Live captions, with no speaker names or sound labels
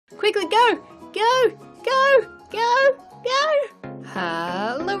Piglet, go! Go! Go! Go! Go!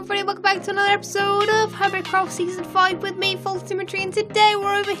 Hello everybody, welcome back to another episode of Hermitcraft Season 5 with me, FalseSymmetry, and today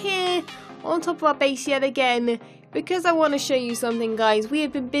we're over here on top of our base yet again because I want to show you something, guys. We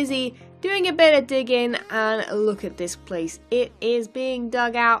have been busy doing a bit of digging and look at this place. It is being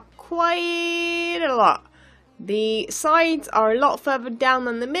dug out quite a lot. The sides are a lot further down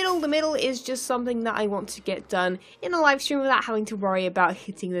than the middle. The middle is just something that I want to get done in a live stream without having to worry about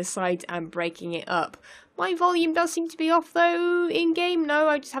hitting the sides and breaking it up. My volume does seem to be off though in-game. No,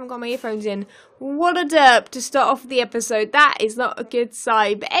 I just haven't got my earphones in. What a derp to start off the episode. That is not a good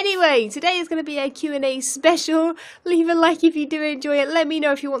sign. But anyway, today is going to be a Q&A special. Leave a like if you do enjoy it. Let me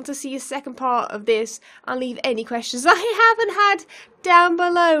know if you want to see a second part of this. And leave any questions I haven't had down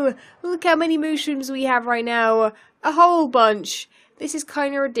below. Look how many mushrooms we have right now. A whole bunch. This is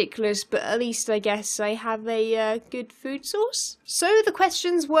kind of ridiculous, but at least I guess I have a good food source. So the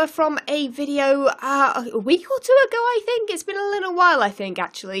questions were from a video a week or two ago, I think. It's been a little while, I think,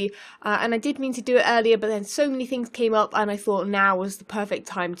 actually. And I did mean to do it earlier, but then so many things came up, and I thought now was the perfect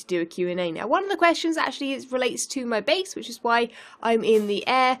time to do a Q&A. Now, one of the questions actually relates to my base, which is why I'm in the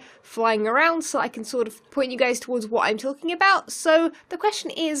air, flying around, so I can sort of point you guys towards what I'm talking about. So the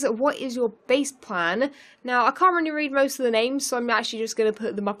question is, what is your base plan? Now, I can't really read most of the names, so I'm actually just going to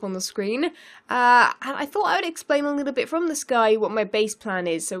put them up on the screen. And I thought I would explain a little bit from the sky what my base plan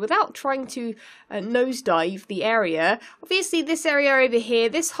is. So without trying to nosedive the area, obviously this area over here,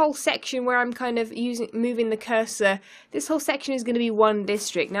 this whole section where I'm kind of moving the cursor, this whole section is going to be one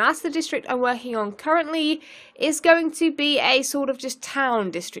district. Now, that's the district I'm working on currently. It's going to be a sort of just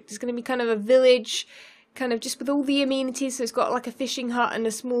town district. It's going to be kind of a village, kind of just with all the amenities, so it's got like a fishing hut and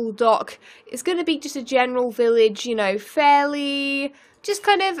a small dock. It's going to be just a general village, you know, fairly, just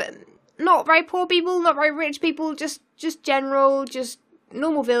kind of not very poor people, not very rich people, just general, just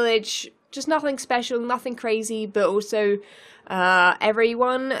normal village, just nothing special, nothing crazy, but also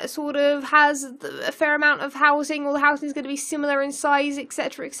everyone sort of has a fair amount of housing. All the housing is going to be similar in size,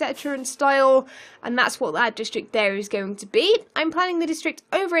 etc, and style, and that's what that district there is going to be. I'm planning the district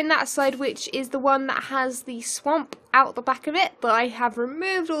over in that side, which is the one that has the swamp out the back of it, but I have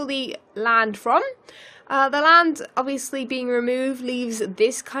removed all the land from. The land obviously being removed leaves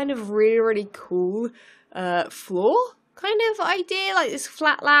this kind of really cool floor kind of idea, like this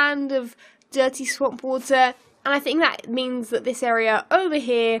flat land of dirty swamp water. And I think that means that this area over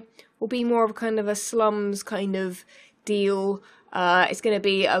here will be more of a kind of a slums kind of deal. It's going to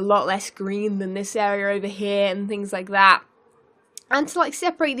be a lot less green than this area over here and things like that. And to like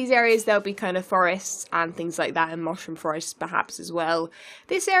separate these areas, there'll be kind of forests and things like that, and mushroom forests perhaps as well.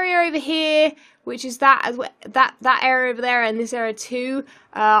 This area over here, which is that area over there, and this area too,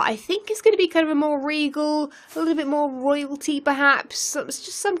 I think is going to be kind of a more regal, a little bit more royalty perhaps. It's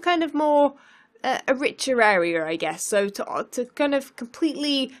just some kind of more a richer area, I guess. So to kind of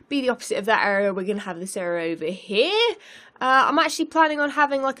completely be the opposite of that area, we're going to have this area over here. I'm actually planning on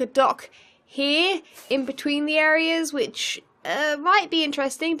having like a dock here in between the areas, which might be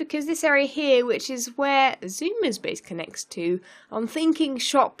interesting because this area here, which is where Zuma's base connects to, I'm thinking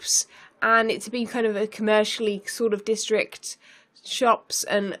shops and it to be kind of a commercially sort of district, shops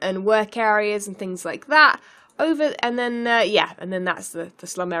and work areas and things like that. Over and then and then that's the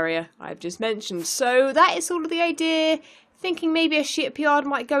slum area I've just mentioned. So that is sort of the idea. Thinking maybe a shipyard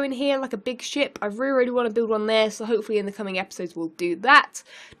might go in here, like a big ship. I really want to build one there, so hopefully in the coming episodes we'll do that,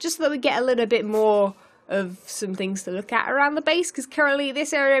 just so that we get a little bit more of some things to look at around the base, because currently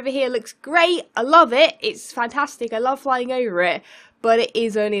this area over here looks great. I love it. It's fantastic. I love flying over it, but it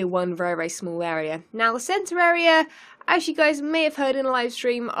is only one very small area. Now the center area, as you guys may have heard in a live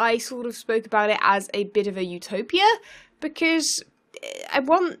stream, I sort of spoke about it as a bit of a utopia, because I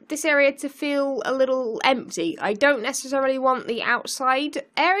want this area to feel a little empty. I don't necessarily want the outside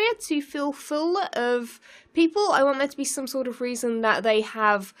area to feel full of people. I want there to be some sort of reason that they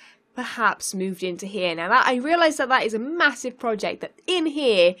have perhaps moved into here. Now I realise that is a massive project, that in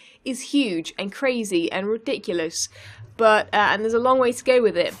here is huge and crazy and ridiculous, but and there's a long way to go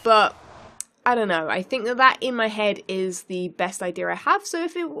with it, but I don't know, I think that in my head is the best idea I have. So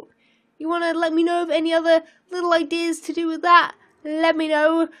if you want to let me know of any other little ideas to do with that, let me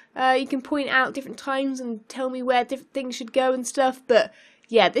know. You can point out different times and tell me where different things should go and stuff, but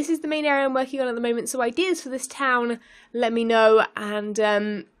yeah, this is the main area I'm working on at the moment, so ideas for this town, let me know.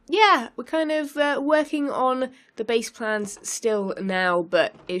 And yeah, we're kind of working on the base plans still now,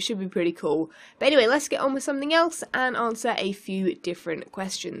 but it should be pretty cool. But anyway, let's get on with something else and answer a few different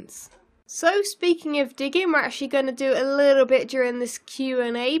questions. So speaking of digging, we're actually going to do a little bit during this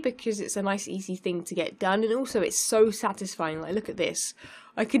Q&A because it's a nice easy thing to get done, and also it's so satisfying. Like, look at this.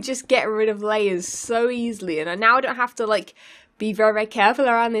 I could just get rid of layers so easily, and now I don't have to like be very, very careful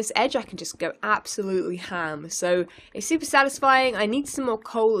around this edge. I can just go absolutely ham. So it's super satisfying. I need some more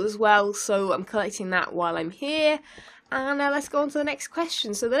coal as well, so I'm collecting that while I'm here. And let's go on to the next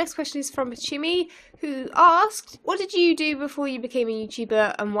question. So the next question is from Chimmy, who asked, what did you do before you became a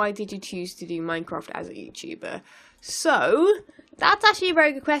YouTuber, and why did you choose to do Minecraft as a YouTuber? So that's actually a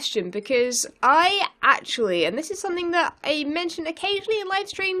very good question, because I actually, and this is something that I mentioned occasionally in live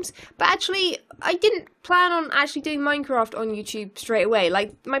streams, but actually I didn't plan on actually doing Minecraft on YouTube straight away.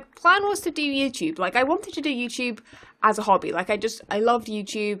 Like, my plan was to do YouTube. Like, I wanted to do YouTube as a hobby. Like, I loved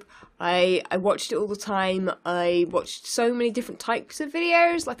YouTube. I watched it all the time. I watched so many different types of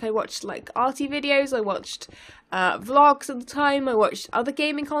videos. Like, I watched like arty videos. I watched vlogs at the time. I watched other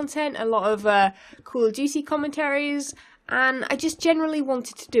gaming content, a lot of Call of Duty commentaries, and I just generally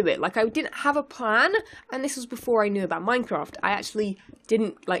wanted to do it. Like, I didn't have a plan, and this was before I knew about Minecraft. I actually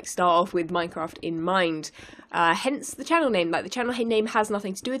didn't like start off with Minecraft in mind, hence the channel name. Like, the channel name has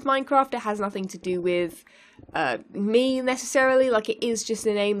nothing to do with Minecraft. It has nothing to do with me necessarily. Like, it is just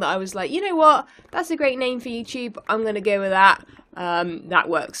a name that I was like, you know what, that's a great name for YouTube, I'm gonna go with that. That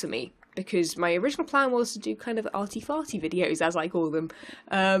works for me, because my original plan was to do kind of arty-farty videos, as I call them,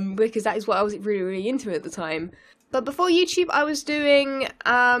 because that is what I was really, really into at the time. But before YouTube, I was doing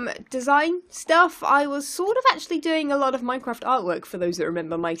design stuff. I was sort of actually doing a lot of Minecraft artwork, for those that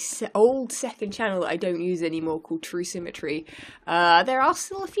remember my old second channel that I don't use anymore, called FalseSymmetry. There are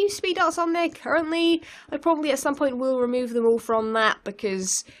still a few speed arts on there currently. I probably at some point will remove them all from that,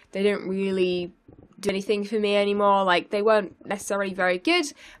 because they don't really do anything for me anymore. Like, they weren't necessarily very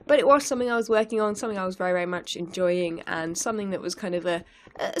good, but it was something I was working on, something I was very, very much enjoying, and something that was kind of a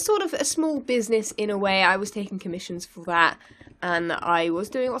sort of a small business in a way. I was taking commissions for that, and I was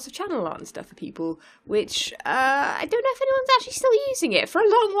doing lots of channel art and stuff for people, which I don't know if anyone's actually still using it. For a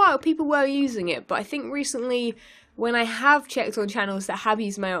long while people were using it, but I think recently, when I have checked on channels that have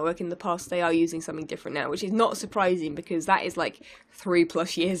used my artwork in the past, they are using something different now, which is not surprising, because that is like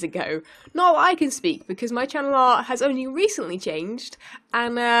 3+ years ago. Not what I can speak, because my channel art has only recently changed,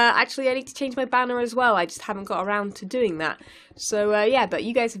 and actually I need to change my banner as well. I just haven't got around to doing that. So yeah, but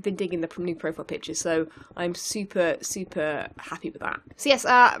you guys have been digging the new profile picture, so I'm super, super happy with that. So yes,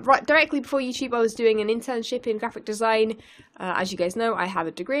 right directly before YouTube, I was doing an internship in graphic design. As you guys know, I have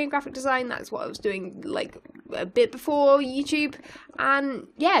a degree in graphic design. That's what I was doing like a bit before YouTube, and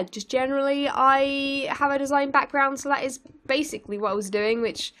yeah, just generally I have a design background, so that is basically what I was doing,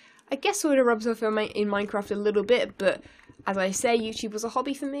 which I guess sort of rubs off in Minecraft a little bit, but as I say, YouTube was a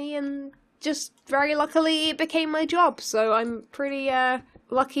hobby for me, and just very luckily it became my job, so I'm pretty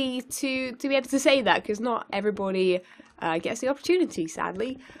lucky to be able to say that, because not everybody gets the opportunity,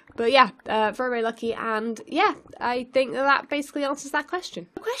 sadly. But yeah, very, very lucky, and yeah, I think that basically answers that question.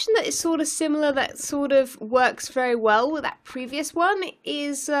 A question that is sort of similar, that sort of works very well with that previous one,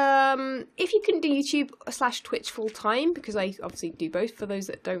 is if you couldn't do YouTube/Twitch full time, because I obviously do both, for those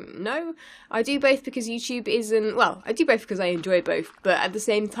that don't know. I do both because YouTube isn't, well, I do both because I enjoy both, but at the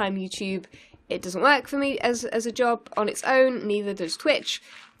same time, YouTube, it doesn't work for me as a job on its own, neither does Twitch.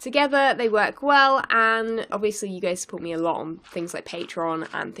 Together they work well, and obviously you guys support me a lot on things like Patreon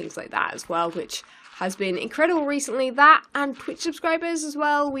and things like that as well, which has been incredible recently. That and Twitch subscribers as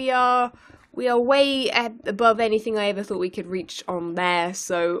well, we are way above anything I ever thought we could reach on there,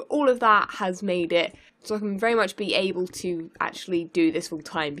 so all of that has made it so I can very much be able to actually do this full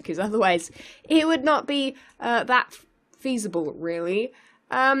time, because otherwise it would not be that feasible, really.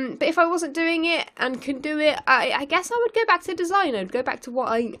 But if I wasn't doing it and could do it, I guess I would go back to design. I'd go back to what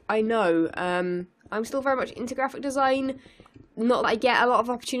I know. I'm still very much into graphic design. Not that I get a lot of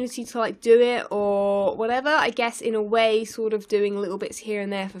opportunity to like do it or whatever. I guess in a way, sort of doing little bits here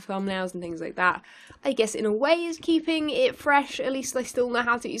and there for thumbnails and things like that, I guess in a way is keeping it fresh. At least I still know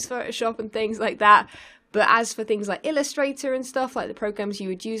how to use Photoshop and things like that. But as for things like Illustrator and stuff, like the programs you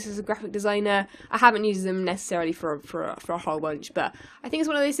would use as a graphic designer, I haven't used them necessarily for a whole bunch. But I think it's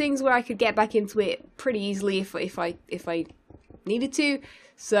one of those things where I could get back into it pretty easily if I needed to.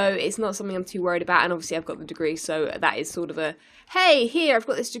 So it's not something I'm too worried about. And obviously I've got the degree, so that is sort of a, hey, here, I've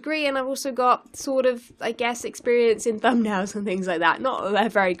got this degree, and I've also got sort of, I guess, experience in thumbnails and things like that. Not that they're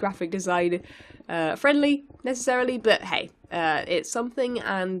very graphic design friendly necessarily, but hey, it's something,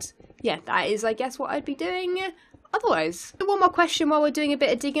 and yeah, that is, I guess, what I'd be doing otherwise. One more question while we're doing a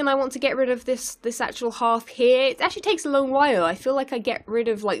bit of digging. I want to get rid of this actual hearth here. It actually takes a long while. I feel like I get rid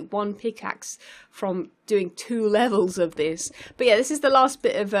of like one pickaxe from doing 2 levels of this. But yeah, this is the last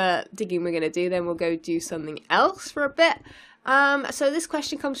bit of digging we're going to do. Then we'll go do something else for a bit. So this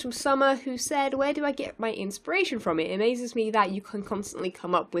question comes from Summer, who said, where do I get my inspiration from? It amazes me that you can constantly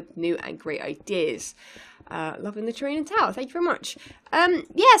come up with new and great ideas. Loving the terrain and tower, thank you very much.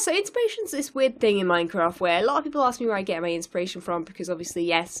 Yeah, so inspiration's this weird thing in Minecraft where a lot of people ask me where I get my inspiration from, because obviously,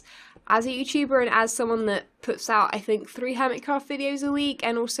 yes, as a YouTuber and as someone that puts out, I think, 3 Hermitcraft videos a week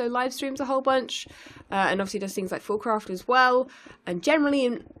and also live streams a whole bunch, and obviously does things like FullCraft as well, and generally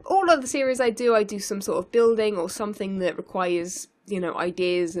in all of the series I do some sort of building or something that requires, you know,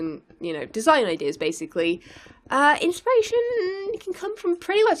 ideas and, you know, design ideas, basically. Inspiration can come from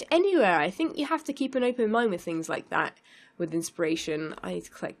pretty much anywhere. I think you have to keep an open mind with things like that, with inspiration. I need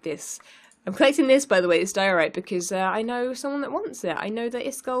to collect this. I'm collecting this, by the way, this diorite, because I know someone that wants it. I know that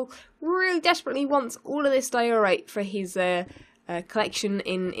Iskall really desperately wants all of this diorite for his collection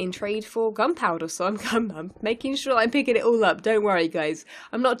in trade for gunpowder, so I'm making sure I'm picking it all up. Don't worry, guys.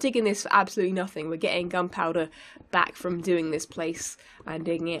 I'm not digging this for absolutely nothing. We're getting gunpowder back from doing this place and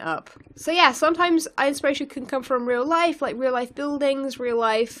digging it up. So yeah, sometimes inspiration can come from real life, like real life buildings, real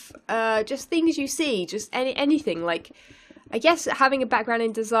life, just things you see, just anything, like, I guess having a background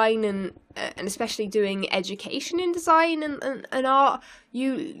in design and especially doing education in design and art,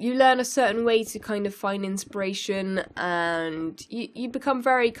 you learn a certain way to kind of find inspiration, and you become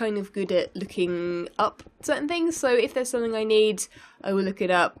very kind of good at looking up certain things. So if there's something I need, I will look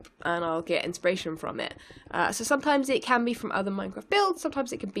it up and I'll get inspiration from it. So sometimes it can be from other Minecraft builds,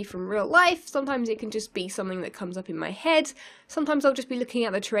 sometimes it can be from real life, sometimes it can just be something that comes up in my head, sometimes I'll just be looking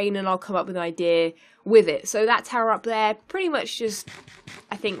at the terrain and I'll come up with an idea with it. So that tower up there pretty much just,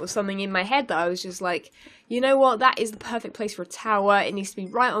 I think, was something in my head that I was just like, you know what, that is the perfect place for a tower. It needs to be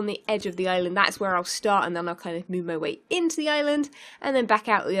right on the edge of the island. That's where I'll start, and then I'll kind of move my way into the island and then back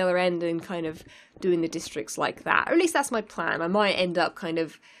out the other end and kind of doing the districts like that. Or at least that's my plan. I might end up kind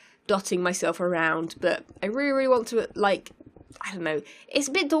of dotting myself around, but I really, really want to, like, I don't know, it's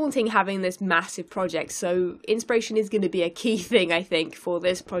a bit daunting having this massive project, so inspiration is going to be a key thing, I think, for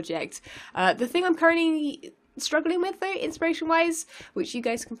this project. The thing I'm currently struggling with, though, inspiration wise, which you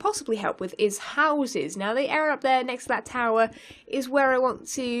guys can possibly help with, is houses. Now, the area up there next to that tower is where I want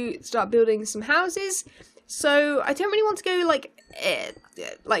to start building some houses. So I don't really want to go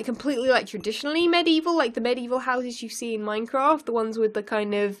like completely like traditionally medieval, like the medieval houses you see in Minecraft, the ones with the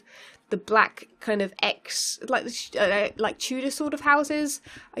kind of the black kind of X, like the like Tudor sort of houses.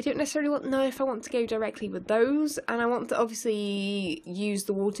 I don't necessarily know if I want to go directly with those, and I want to obviously use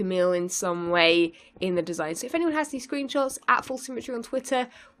the water mill in some way in the design. So if anyone has any screenshots, at FalseSymmetry on Twitter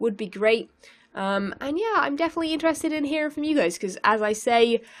would be great. And yeah, I'm definitely interested in hearing from you guys, because as I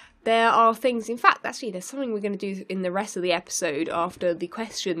say, there are things, in fact, actually, there's something we're going to do in the rest of the episode after the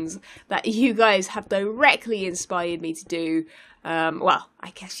questions that you guys have directly inspired me to do. Well,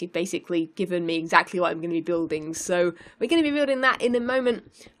 I guess you've basically given me exactly what I'm going to be building, so we're going to be building that in a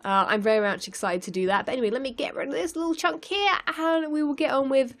moment. I'm very much excited to do that, but anyway, let me get rid of this little chunk here, and we will get on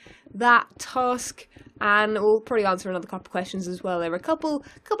with that task. And we'll probably answer another couple of questions as well. There are a couple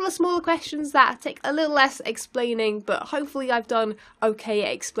of smaller questions that take a little less explaining, but hopefully I've done okay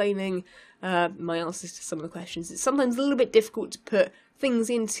at explaining my answers to some of the questions. It's sometimes a little bit difficult to put things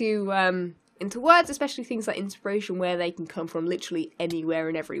into words, especially things like inspiration, where they can come from literally anywhere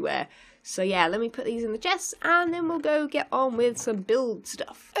and everywhere. So yeah, let me put these in the chest, and then we'll go get on with some build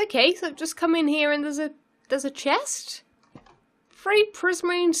stuff. Okay, so I've just come in here, and there's a chest. Free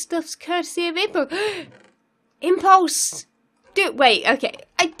prismarine stuff's courtesy of Impulse! Wait, okay.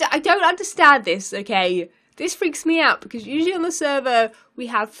 I don't understand this, okay? This freaks me out, because usually on the server, we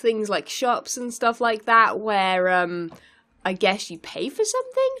have things like shops and stuff like that, where, I guess you pay for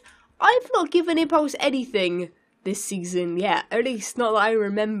something? I've not given Impulse anything this season yet, at least not that I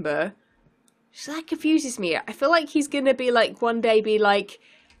remember. So that confuses me. I feel like he's gonna be like, one day be like,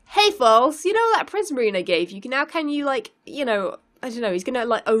 hey False, you know that prismarine I gave you? Can you like, you know, I don't know, he's gonna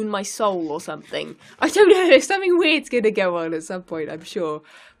like own my soul or something. I don't know, something weird's gonna go on at some point, I'm sure.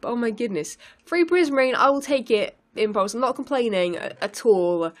 But oh my goodness. Free prismarine, I will take it, Impulse. I'm not complaining at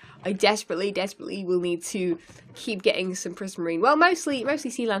all. I desperately will need to keep getting some prismarine. Well, mostly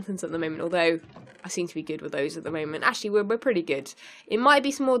sea lanterns at the moment, although I seem to be good with those at the moment. Actually, we're pretty good. It might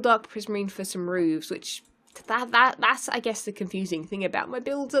be some more dark prismarine for some roofs, which that's I guess the confusing thing about my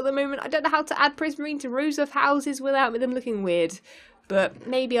builds at the moment. I don't know how to add prismarine to roofs of houses without them looking weird, but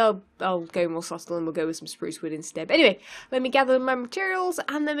maybe I'll go more subtle and we'll go with some spruce wood instead. But anyway, let me gather my materials,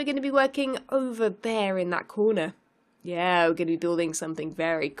 and then we're going to be working over there in that corner. Yeah, we're going to be building something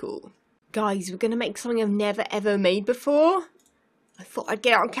very cool. Guys, we're going to make something I've never ever made before. I thought I'd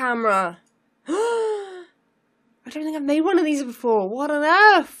get it on camera. I don't think I've made one of these before. What on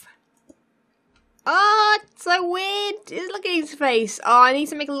earth? Oh, it's so weird. Look at his face. Oh, I need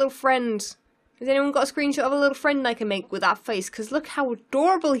to make a little friend. Has anyone got a screenshot of a little friend I can make with that face? Because look how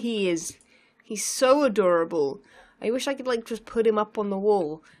adorable he is. He's so adorable. I wish I could, like, just put him up on the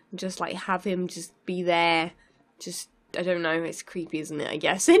wall and just, like, have him just be there. Just, I don't know, it's creepy, isn't it, I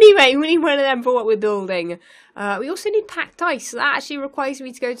guess. Anyway, we need one of them for what we're building. We also need packed ice. So that actually requires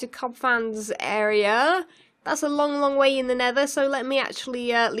me to go to Cubfan's area. That's a long, long way in the nether, so let me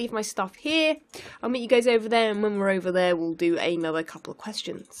actually leave my stuff here. I'll meet you guys over there, and when we're over there, we'll do another couple of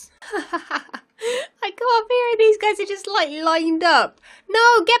questions. I go up here and these guys are just, like, lined up.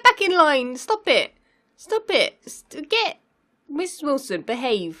 No, get back in line. Stop it. Stop it. Get... Mrs. Wilson,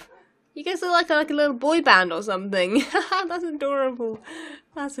 behave. You guys look like a little boy band or something. That's adorable.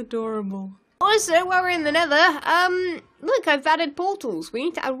 That's adorable. Also, while we're in the nether, look, I've added portals. We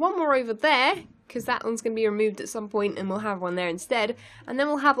need to add one more over there, because that one's going to be removed at some point, and we'll have one there instead. And then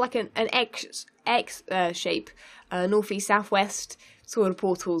we'll have like an X shape, northeast, southwest sort of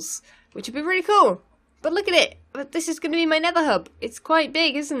portals, which would be really cool. But look at it. But this is going to be my nether hub. It's quite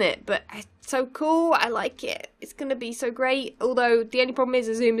big, isn't it? But it's so cool. I like it. It's going to be so great. Although the only problem is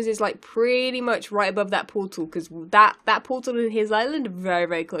Azuma's is like pretty much right above that portal, because that portal and his island are very,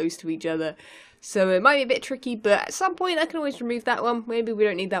 very close to each other. So it might be a bit tricky, but at some point I can always remove that one. Maybe we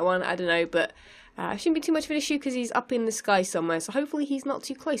don't need that one. I don't know, but it shouldn't be too much of an issue because he's up in the sky somewhere, so hopefully he's not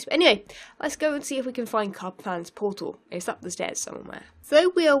too close. But anyway, let's go and see if we can find Cubfan's portal. It's up the stairs somewhere.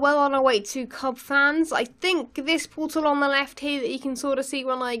 So we are well on our way to Cubfan's. I think this portal on the left here that you can sort of see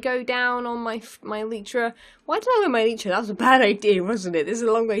when I go down on my Elytra. Why did I wear my Elytra? That was a bad idea, wasn't it? This is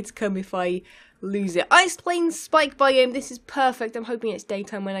a long way to come if I lose it. Ice Plains Spike biome. This is perfect. I'm hoping it's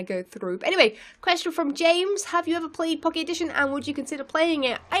daytime when I go through. But anyway, question from James. Have you ever played Pocket Edition and would you consider playing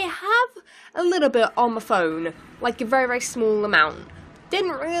it? I have a little bit on my phone. Like a very, very small amount.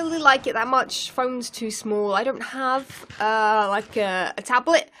 Didn't really like it that much. Phone's too small. I don't have like a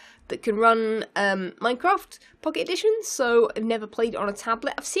tablet that can run Minecraft Pocket Edition, so I've never played it on a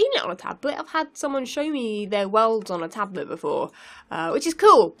tablet. I've seen it on a tablet. I've had someone show me their worlds on a tablet before, which is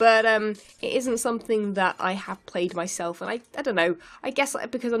cool, but it isn't something that I have played myself, and I don't know, I guess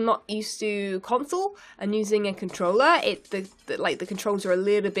because I'm not used to console and using a controller, the controls are a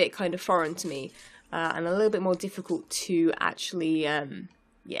little bit kind of foreign to me, and a little bit more difficult to actually,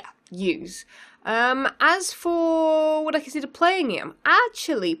 use. As for what I consider playing it, I'm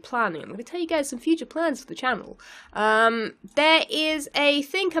actually planning, I'm going to tell you guys some future plans for the channel. There is a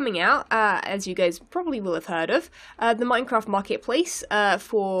thing coming out, as you guys probably will have heard of, the Minecraft Marketplace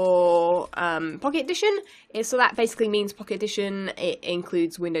for Pocket Edition. So that basically means Pocket Edition, it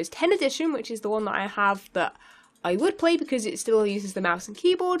includes Windows 10 Edition, which is the one that I have that I would play because it still uses the mouse and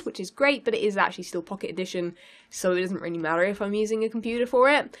keyboard, which is great, but it is actually still Pocket Edition, so it doesn't really matter if I'm using a computer for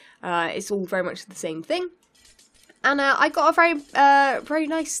it. It's all very much the same thing. And I got a very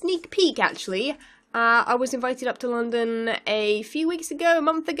nice sneak peek, actually. I was invited up to London a few weeks ago, a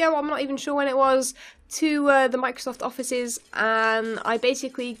month ago, I'm not even sure when it was, to the Microsoft offices, and I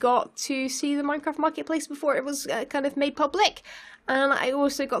basically got to see the Minecraft Marketplace before it was kind of made public. And I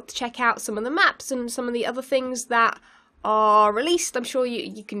also got to check out some of the maps and some of the other things that are released. I'm sure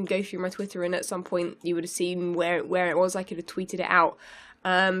you can go through my Twitter and at some point you would have seen where it was. I could have tweeted it out.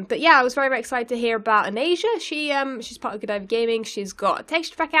 But yeah, I was very, very excited to hear about Anasia. She's part of Godiva Gaming. She's got a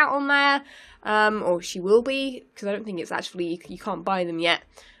texture pack out on there. Or she will be, because I don't think it's actually, you can't buy them yet.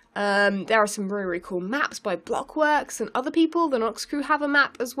 There are some very, very cool maps by Blockworks and other people. The Nox crew have a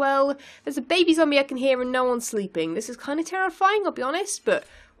map as well. There's a baby zombie I can hear and no one's sleeping. This is kind of terrifying, I'll be honest, but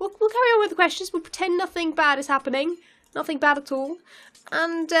we'll carry on with the questions. We'll pretend nothing bad is happening. Nothing bad at all.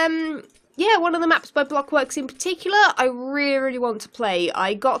 And, yeah, one of the maps by Blockworks in particular, I really, really want to play.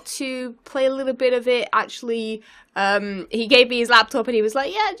 I got to play a little bit of it, actually. He gave me his laptop and he was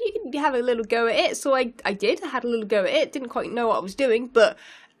like, yeah, you can have a little go at it. So I did. I had a little go at it. Didn't quite know what I was doing, but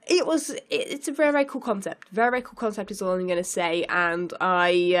it's a very, very cool concept. Very, very cool concept is all I'm going to say, and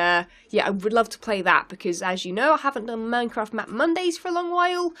I would love to play that, because as you know, I haven't done Minecraft Map Mondays for a long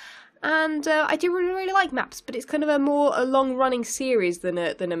while, and I do really, really like maps, but it's kind of a long-running series than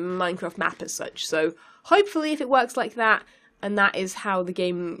a Minecraft map as such, so hopefully if it works like that, and that is how the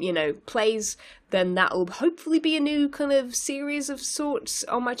game, you know, plays, then that will hopefully be a new kind of series of sorts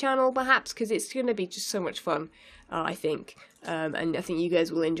on my channel, perhaps, because it's going to be just so much fun, I think. And I think you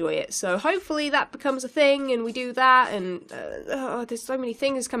guys will enjoy it. So hopefully that becomes a thing and we do that, and there's so many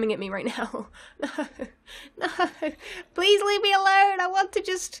things coming at me right now. No, please leave me alone. I want to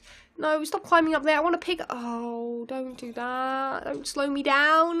just, no, stop climbing up there. I want to pick, oh, don't do that. Don't slow me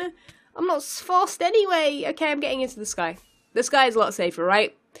down. I'm not fast anyway. Okay, I'm getting into the sky. The sky is a lot safer,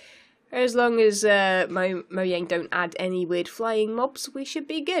 right? As long as Mojang don't add any weird flying mobs, we should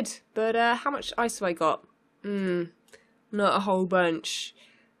be good. But how much ice have I got? Not a whole bunch.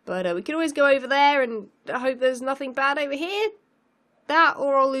 But we can always go over there, and I hope there's nothing bad over here. That,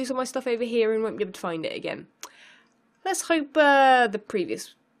 or I'll lose all my stuff over here and won't be able to find it again. Let's hope the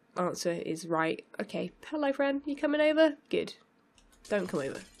previous answer is right. Okay, hello friend, you coming over? Good. Don't come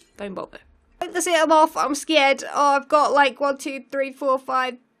over. Don't bother. That's it, I'm off. I'm scared. Oh, I've got like 1, 2, 3, 4,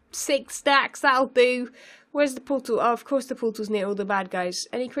 5, 6 stacks. That'll do. Where's the portal? Oh, of course the portal's near all the bad guys.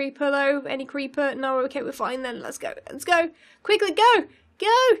 Any creeper though? Any creeper? No, okay, we're fine then. Let's go. Let's go. Quickly, go!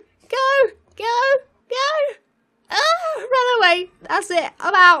 Go! Go! Go! Go! Ah, run away. That's it.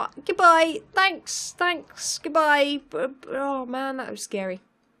 I'm out. Goodbye. Thanks. Thanks. Goodbye. Oh man, that was scary.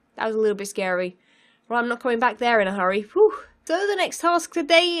 That was a little bit scary. Well, I'm not coming back there in a hurry. Whew. So the next task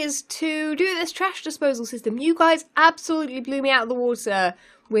today is to do this trash disposal system. You guys absolutely blew me out of the water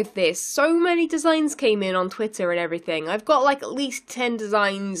with this. So many designs came in on Twitter and everything. I've got like at least 10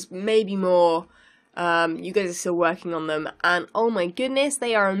 designs, maybe more. You guys are still working on them, and oh my goodness,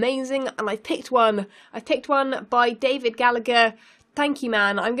 they are amazing. And I've picked one. I've picked one by David Gallagher. Thank you,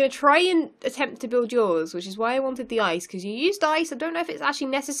 man. I'm going to try and attempt to build yours, which is why I wanted the ice, because you used ice. I don't know if it's actually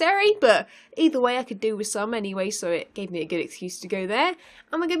necessary, but either way I could do with some anyway, so it gave me a good excuse to go there.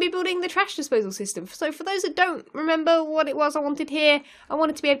 And we're going to be building the trash disposal system. So for those that don't remember what it was I wanted here, I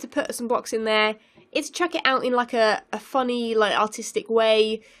wanted to be able to put some blocks in there. It's chuck it out in like a funny, like artistic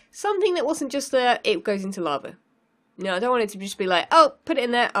way. Something that wasn't just it goes into lava. No, I don't want it to just be like, oh, put it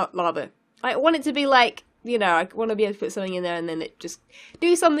in there, oh, lava. I want it to be like, you know, I want to be able to put something in there and then it just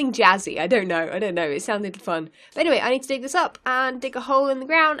do something jazzy. I don't know. It sounded fun. But anyway, I need to dig this up and dig a hole in the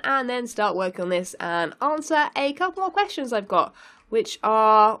ground and then start working on this and answer a couple more questions I've got, which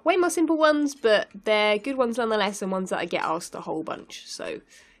are way more simple ones, but they're good ones nonetheless, and ones that I get asked a whole bunch. So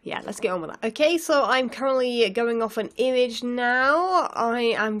yeah, let's get on with that. Okay, so I'm currently going off an image now.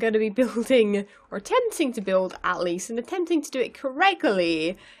 I am going to be building, or attempting to build at least, and attempting to do it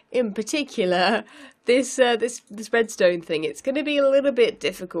correctly, in particular, this redstone thing. It's going to be a little bit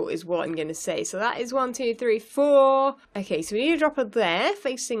difficult is what I'm going to say. So that is 1, 2, 3, 4. Okay, so we need a dropper there,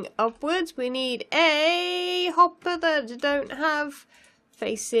 facing upwards. We need a hopper that I don't have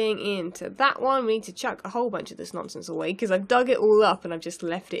facing into that one. We need to chuck a whole bunch of this nonsense away because I've dug it all up and I've just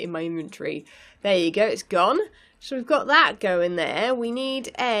left it in my inventory. There you go, it's gone. So we've got that going there. We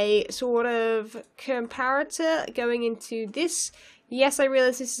need a sort of comparator going into this. Yes, I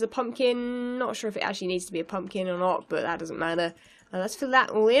realise this is a pumpkin. Not sure if it actually needs to be a pumpkin or not, but that doesn't matter. Let's fill that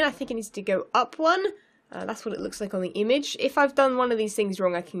all in. I think it needs to go up one. That's what it looks like on the image. If I've done one of these things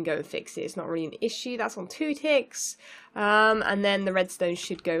wrong, I can go and fix it. It's not really an issue. That's on 2 ticks. And then the redstone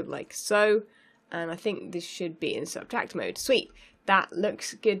should go like so. And I think this should be in subtract mode. Sweet. That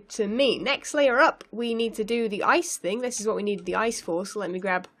looks good to me. Next layer up, we need to do the ice thing. This is what we need the ice for. So let me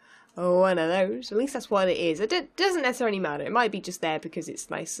grab one of those. At least that's what it is. It doesn't necessarily matter. It might be just there because it's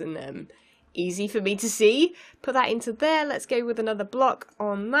nice and easy for me to see. Put that into there. Let's go with another block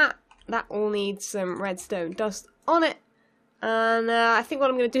on that. That all needs some redstone dust on it. And I think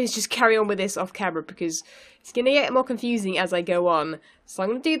what I'm going to do is just carry on with this off camera because it's going to get more confusing as I go on. So I'm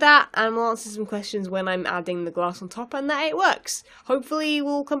going to do that and we'll answer some questions when I'm adding the glass on top and that it works. Hopefully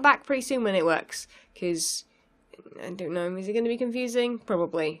we'll come back pretty soon when it works. Because, I don't know, is it going to be confusing?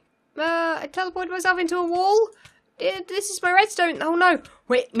 Probably. I teleported myself into a wall? This is my redstone. Oh no.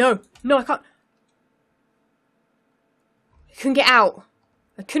 Wait, no. No, I can't. I couldn't get out.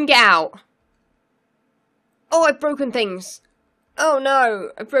 I couldn't get out. Oh, I've broken things. Oh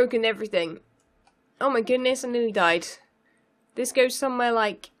no, I've broken everything. Oh my goodness, I nearly died. This goes somewhere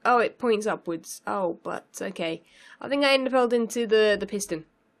like... Oh, it points upwards. Oh, but okay. I think I ended up held into the piston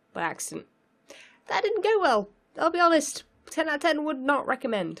by accident. That didn't go well. I'll be honest. 10 out of 10 would not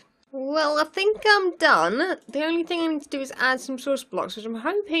recommend. Well, I think I'm done. The only thing I need to do is add some source blocks, which I'm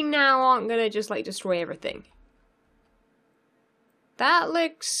hoping now aren't going to just like destroy everything. That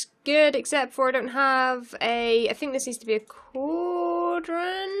looks good, except for I don't have a... I think this needs to be a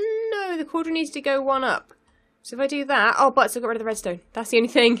cauldron. No, the cauldron needs to go one up. So if I do that... Oh, but I still got rid of the redstone. That's the only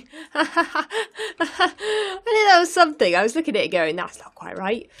thing. I knew that was something. I was looking at it going, that's not quite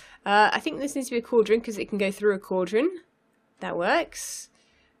right. I think this needs to be a cauldron because it can go through a cauldron. That works.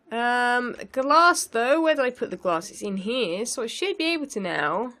 Glass, though. Where did I put the glass? It's in here, so I should be able to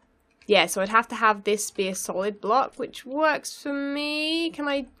now... Yeah, so I'd have to have this be a solid block, which works for me. Can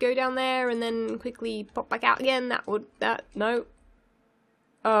I go down there and then quickly pop back out again? No.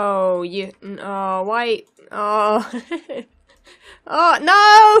 Oh, why? Oh. Oh,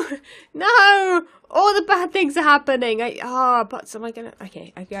 no! No! all the bad things are happening. But am I gonna?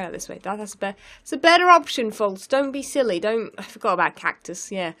 Okay, I go out this way. That's it's a better option, False. Don't be silly. I forgot about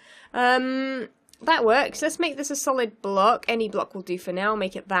cactus. Yeah. That works. Let's make this a solid block. Any block will do for now.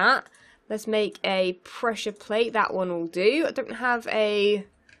 Make it that. Let's make a pressure plate. That one will do. I don't have a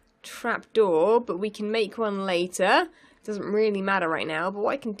trapdoor, but we can make one later. It doesn't really matter right now. But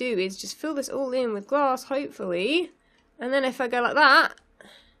what I can do is just fill this all in with glass, hopefully. And then if I go like that,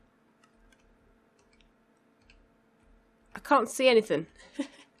 I can't see anything.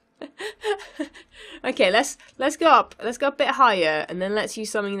 Okay, let's go up. Let's go a bit higher, and then let's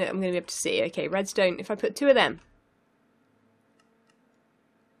use something that I'm going to be able to see. Okay, redstone. If I put 2 of them,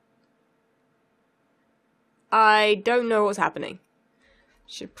 I don't know what's happening.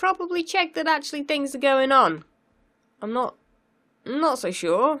 Should probably check that actually things are going on. I'm not so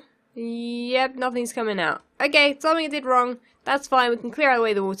sure. Yep, nothing's coming out. Okay, something I did wrong. That's fine. We can clear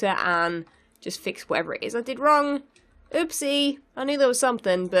away the water and just fix whatever it is I did wrong. Oopsie, I knew there was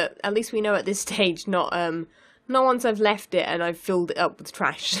something, but at least we know at this stage, not once I've left it and I've filled it up with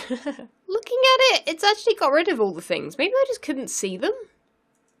trash. Looking at it, it's actually got rid of all the things. Maybe I just couldn't see them?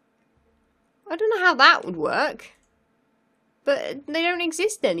 I don't know how that would work. But they don't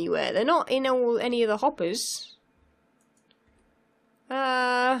exist anywhere. They're not in any of the hoppers.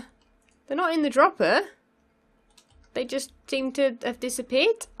 They're not in the dropper. They just seem to have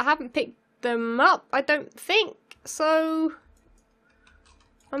disappeared. I haven't picked them up, I don't think. So,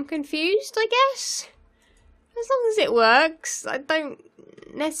 I'm confused, I guess. As long as it works, I don't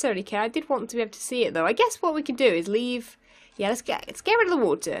necessarily care. I did want to be able to see it, though. I guess what we can do is leave... Yeah, let's get rid of the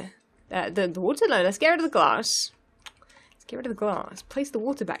water. The water? No, let's get rid of the glass. Let's get rid of the glass. Place the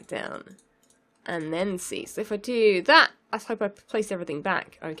water back down. And then see. So if I do that, let's hope I place everything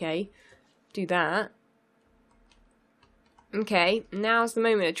back. Okay. Do that. Okay, now's the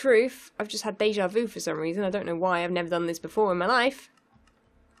moment of truth. I've just had deja vu for some reason. I don't know why. I've never done this before in my life.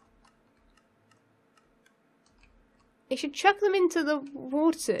 It should chuck them into the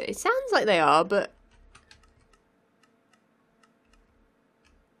water. It sounds like they are, but...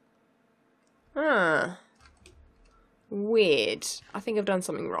 Weird. I think I've done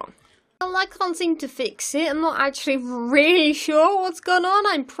something wrong. Well, I can't seem to fix it. I'm not actually really sure what's gone on.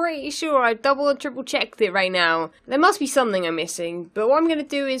 I'm pretty sure I've double and triple checked it right now. There must be something I'm missing. But what I'm going to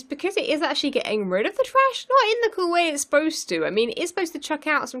do is, because it is actually getting rid of the trash, not in the cool way it's supposed to. I mean, it is supposed to chuck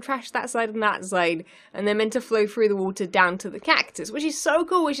out some trash that side and that side. And they're meant to flow through the water down to the cactus, which is so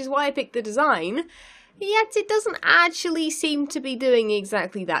cool, which is why I picked the design. Yet it doesn't actually seem to be doing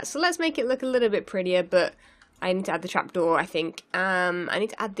exactly that. So let's make it look a little bit prettier, but... I need to add the trapdoor, I think. I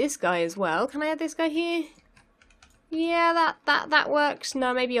need to add this guy as well. Can I add this guy here? Yeah, that works.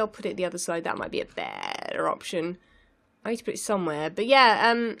 No, maybe I'll put it the other side. That might be a better option. I need to put it somewhere. But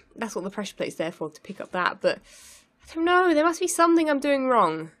yeah, that's what the pressure plate's there for, to pick up that. But I don't know. There must be something I'm doing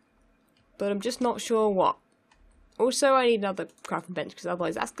wrong. But I'm just not sure what. Also, I need another crafting bench, because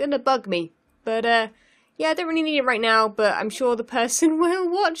otherwise that's going to bug me. But yeah, I don't really need it right now. But I'm sure the person will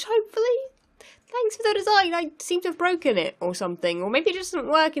watch, hopefully. Thanks for the design. I seem to have broken it or something, or maybe it just doesn't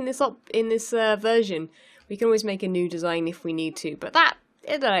work in this version. We can always make a new design if we need to. But that,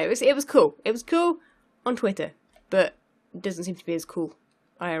 I don't know. It was cool. It was cool on Twitter, but it doesn't seem to be as cool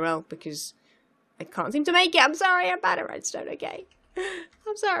IRL because I can't seem to make it. I'm sorry. I'm bad at redstone. Okay,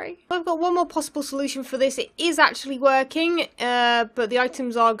 I'm sorry. I've got one more possible solution for this. It is actually working, but the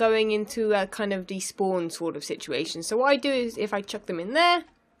items are going into a kind of despawn sort of situation. So what I do is if I chuck them in there.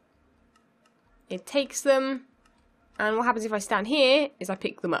 It takes them, and what happens if I stand here is I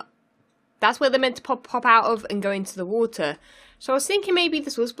pick them up. That's where they're meant to pop out of and go into the water. So I was thinking maybe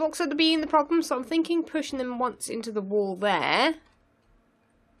the source blocks are being the problem, so I'm thinking pushing them once into the wall there.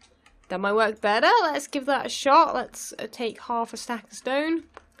 That might work better. Let's give that a shot. Let's take half a stack of stone,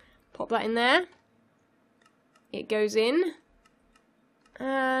 pop that in there. It goes in,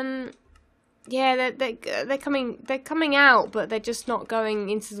 and yeah, they're coming out, but they're just not going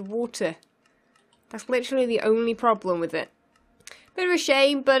into the water. That's literally the only problem with it. Bit of a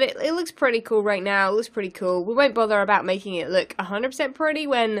shame, but it looks pretty cool right now. It looks pretty cool. We won't bother about making it look 100% pretty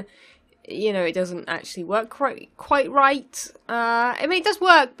when, you know, it doesn't actually work quite right. I mean, it does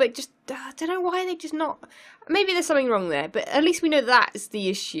work, but just, I don't know why they're just not... Maybe there's something wrong there, but at least we know that's the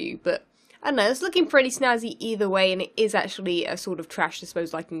issue. But, I don't know, it's looking pretty snazzy either way, and it is actually a sort of trash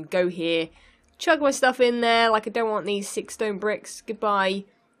disposal. I can go here, chug my stuff in there, like I don't want these 6 stone bricks. Goodbye.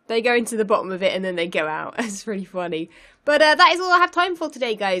 They go into the bottom of it and then they go out. It's really funny. But that is all I have time for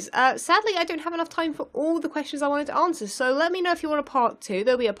today, guys. Sadly, I don't have enough time for all the questions I wanted to answer. So let me know if you want a part 2.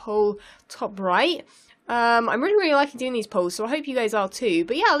 There'll be a poll top right. I'm really liking doing these polls, so I hope you guys are too.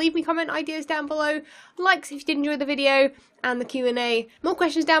 But yeah, leave me comment ideas down below, likes if you did enjoy the video, and the Q&A. More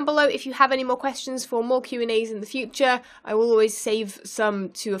questions down below if you have any more questions for more Q&As in the future. I will always save some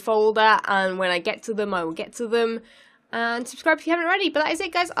to a folder, and when I get to them, I will get to them. And subscribe if you haven't already. But that is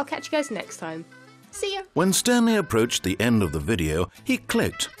it, guys. I'll catch you guys next time. See ya! When Stanley approached the end of the video, he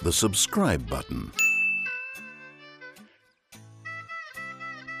clicked the subscribe button.